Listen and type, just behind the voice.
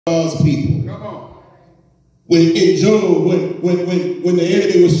God's people. Come on. When in Job, when the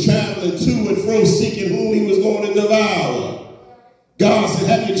enemy was traveling to and fro seeking whom he was going to devour, God said,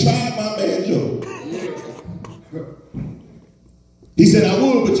 have you tried my man Job? He said, I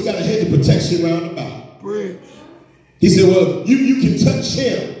would, but you got a hedge of protection round about. He said, well, you can touch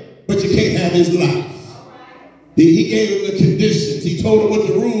him, but you can't have his life. He gave him the conditions. He told him what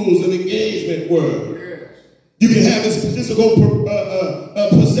the rules of engagement were. You can have his physical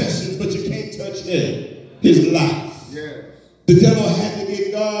possessions, but you can't touch him, his life. The devil had to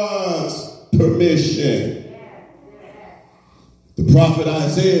get God's permission. The prophet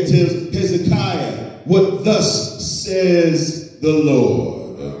Isaiah tells Hezekiah, what thus says the Lord.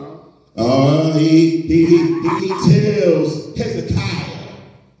 He tells Hezekiah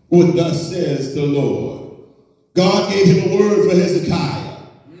what thus says the Lord. God gave him a word for Hezekiah.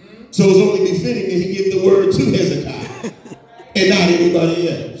 So it's only befitting that he give the word to Hezekiah and not anybody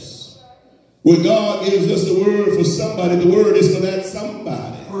else. When God gives us a word for somebody, the word is for that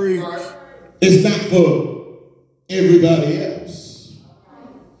somebody. It's not for everybody else.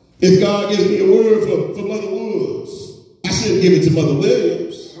 If God gives me a word for Mother Woods, I shouldn't give it to Mother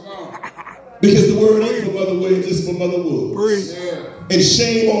Williams. Because the word ain't for Mother Williams, it's for Mother Woods. And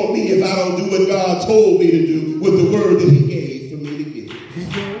shame on me if I don't do what God told me to do with the word that he gave for me to give.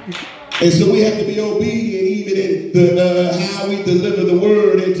 And so we have to be obedient even in the how we deliver the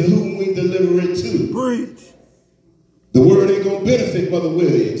word and to whom we deliver it to. The word ain't going to benefit Mother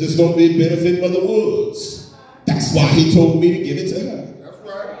Williams. It's going to benefit Mother Woods. That's why he told me to give it to her. That's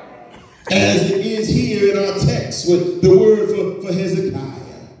right. As it is here in our text with the word for Hezekiah.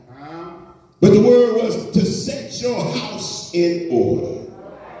 But the word was to set your house in order.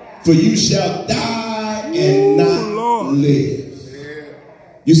 For you shall die and not live.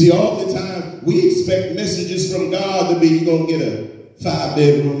 You see, oftentimes we expect messages from God to be, you're going to get a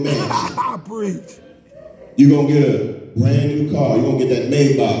 5-bedroom mansion. You're going to get a brand new car. You're going to get that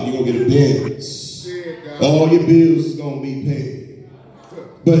Maybach. You're going to get a Benz. All your bills is going to be paid.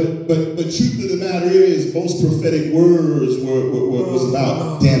 But the truth of the matter is, most prophetic words was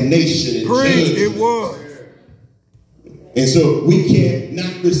about damnation and judgment. It was. And so we can't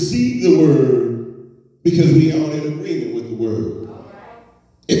not receive the word because we aren't in agreement with the word.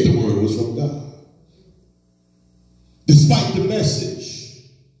 If the word was from God. Despite the message,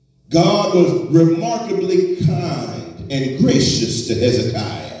 God was remarkably kind and gracious to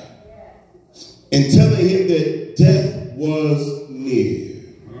Hezekiah in telling him that death was near.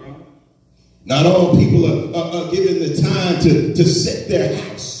 Not all people are given the time to set their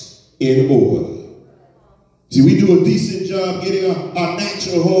house in order. See, we do a decent job getting our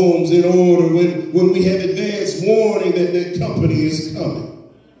natural homes in order when we have advance warning that the company is coming.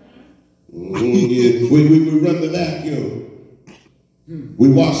 We run the vacuum. We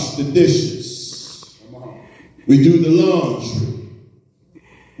wash the dishes. We do the laundry.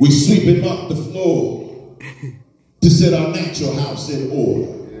 We sweep and mop the floor to set our natural house in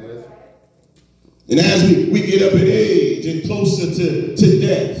order. And as we get up in age and closer to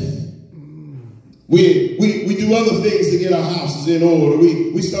death, we do other things to get our houses in order.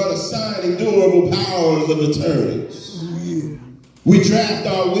 We start assigning durable powers of attorneys. We draft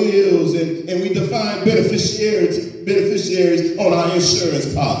our wills and we define beneficiaries on our insurance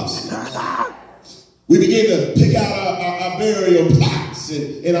policy. We begin to pick out our burial plots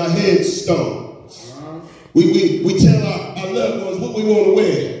and our headstones. We tell our loved ones what we want to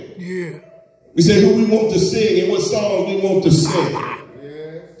wear. We say who we want to sing and what songs we want to sing.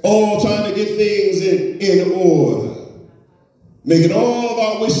 All trying to get things in order. Making all of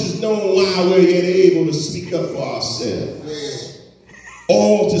our wishes known while we're yet able to speak up for ourselves.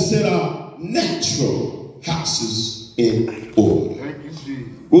 All to set our natural houses in order.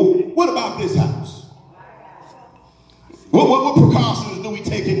 Well, what about this house? What precautions do we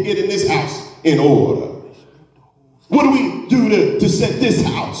take in getting this house in order? What do we do to set this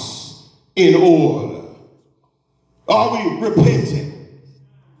house in order? Are we repentant?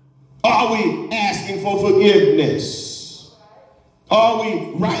 Are we asking for forgiveness? Are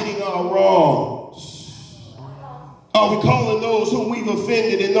we righting our wrongs? Are we calling those whom we've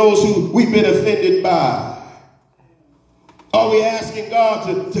offended and those who we've been offended by? Are we asking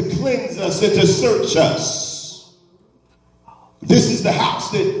God to cleanse us and to search us? This is the house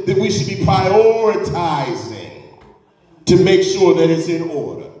that we should be prioritizing to make sure that it's in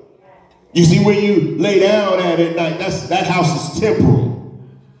order. You see, where you lay down at night, that house is temporal.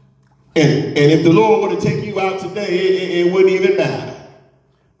 And if the Lord were to take you out today, it wouldn't even matter.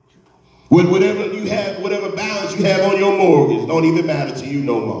 Whatever you have, whatever balance you have on your mortgage, don't even matter to you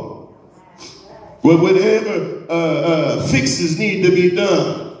no more. Whatever fixes need to be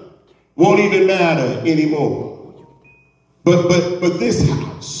done, won't even matter anymore. But this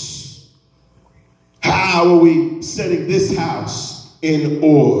house, how are we setting this house in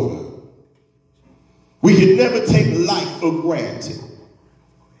order? We can never take life for granted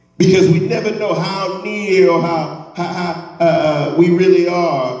because we never know how near or how we really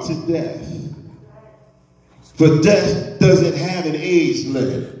are to death. For death doesn't have an age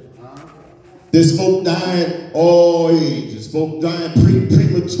limit. There's folk dying all ages. Folk dying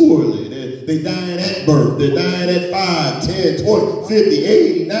prematurely. They dying at birth. They're dying at 5, 10, 20, 50,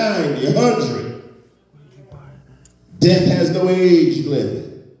 80, 90, 100. Death has no age limit.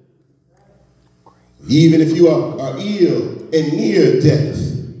 Even if you are ill and near death,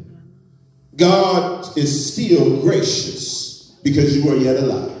 God is still gracious because you are yet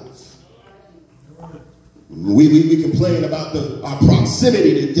alive. We complain about our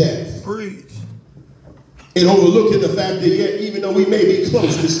proximity to death. Preach. And overlooking the fact that yet, even though we may be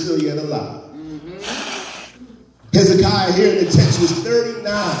close, we're still yet alive. Hezekiah here in the text was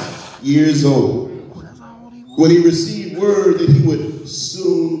 39 years old when he received word that he would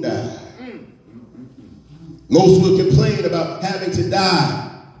soon die. Most will complain about having to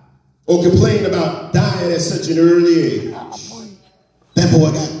die or complain about dying at such an early age. That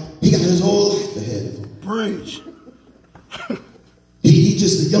boy got his whole life ahead of him. Preach. He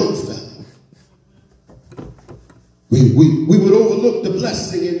just a young fella. We would overlook the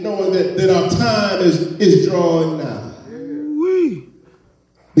blessing in knowing that our time is drawing nigh.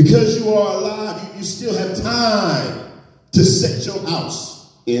 Because you are alive, you still have time to set your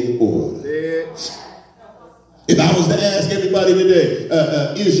house in order. If I was to ask everybody today,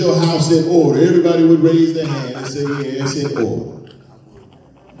 is your house in order? Everybody would raise their hand and say, yeah, it's in order.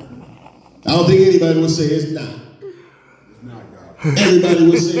 I don't think anybody would say it's not. Everybody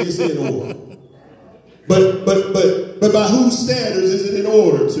would say it's in order. But by whose standards is it in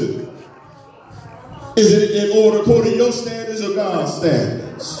order to? Is it in order according to your standards or God's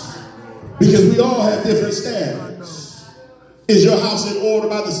standards? Because we all have different standards. Is your house in order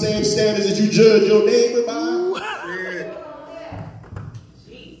by the same standards that you judge your neighbor by?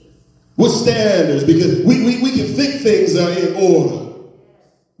 What standards? Because we can think things are in order,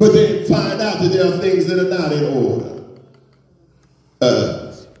 but then find out that there are things that are not in order.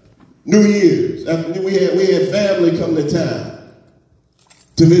 New Year's, after we had family come to town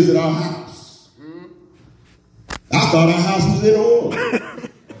to visit our house. I thought our house was in order.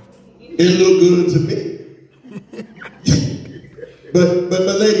 It looked good to me. But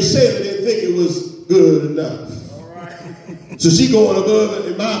Lady Shayla didn't think it was good enough. So she going above,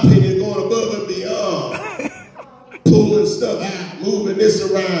 in my opinion, going above and beyond. Pulling stuff out, moving this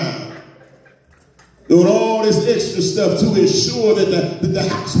around. Doing all this extra stuff to ensure that the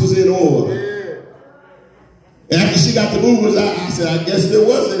house was in order. And after she got the movers out, I said, I guess there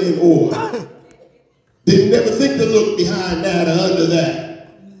wasn't in order. Didn't never think to look behind that or under that.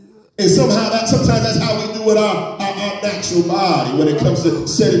 And sometimes that's how we do with our natural body when it comes to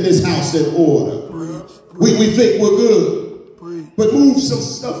setting this house in order. We think we're good, but move some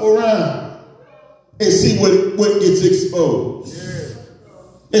stuff around and see what gets exposed.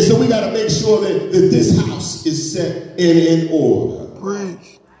 And so we got to make sure that this house is set in order.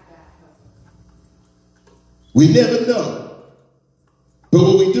 We never know. But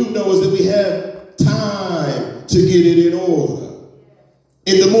what we do know is that we have time to get it in order.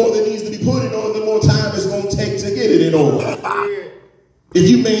 And the more that needs to be put in order, the more time it's going to take to get it in order. If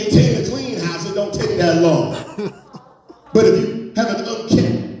you maintain a clean house, it don't take that long. But if you have an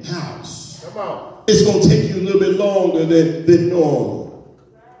unkept house, it's going to take you a little bit longer than normal.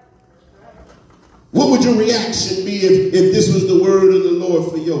 What would your reaction be if this was the word of the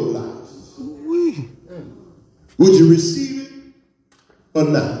Lord for your life? Would you receive it or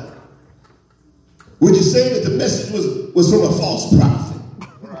not? Would you say that the message was from a false prophet?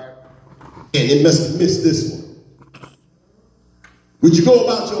 And it must have missed this one. Would you go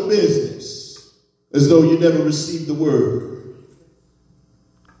about your business as though you never received the word?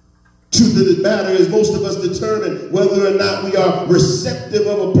 Truth of the matter is most of us determine whether or not we are receptive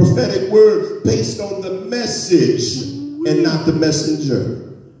of a prophetic word based on the message and not the messenger.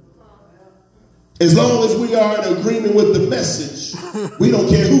 As long as we are in agreement with the message, we don't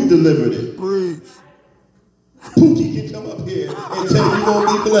care who delivered it. Pookie can come up here and tell you you're going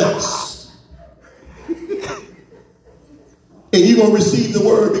to be blessed. And you're going to receive the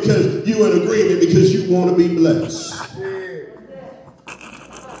word because you're in agreement because you want to be blessed.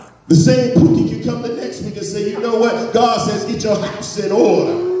 The same Pookie can come the next week and say, you know what? God says get your house in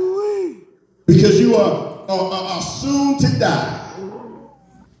order because you are soon to die.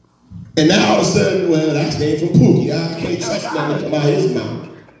 And now all of a sudden, well, that came from Pookie. I can't trust nothing to come out of his mouth.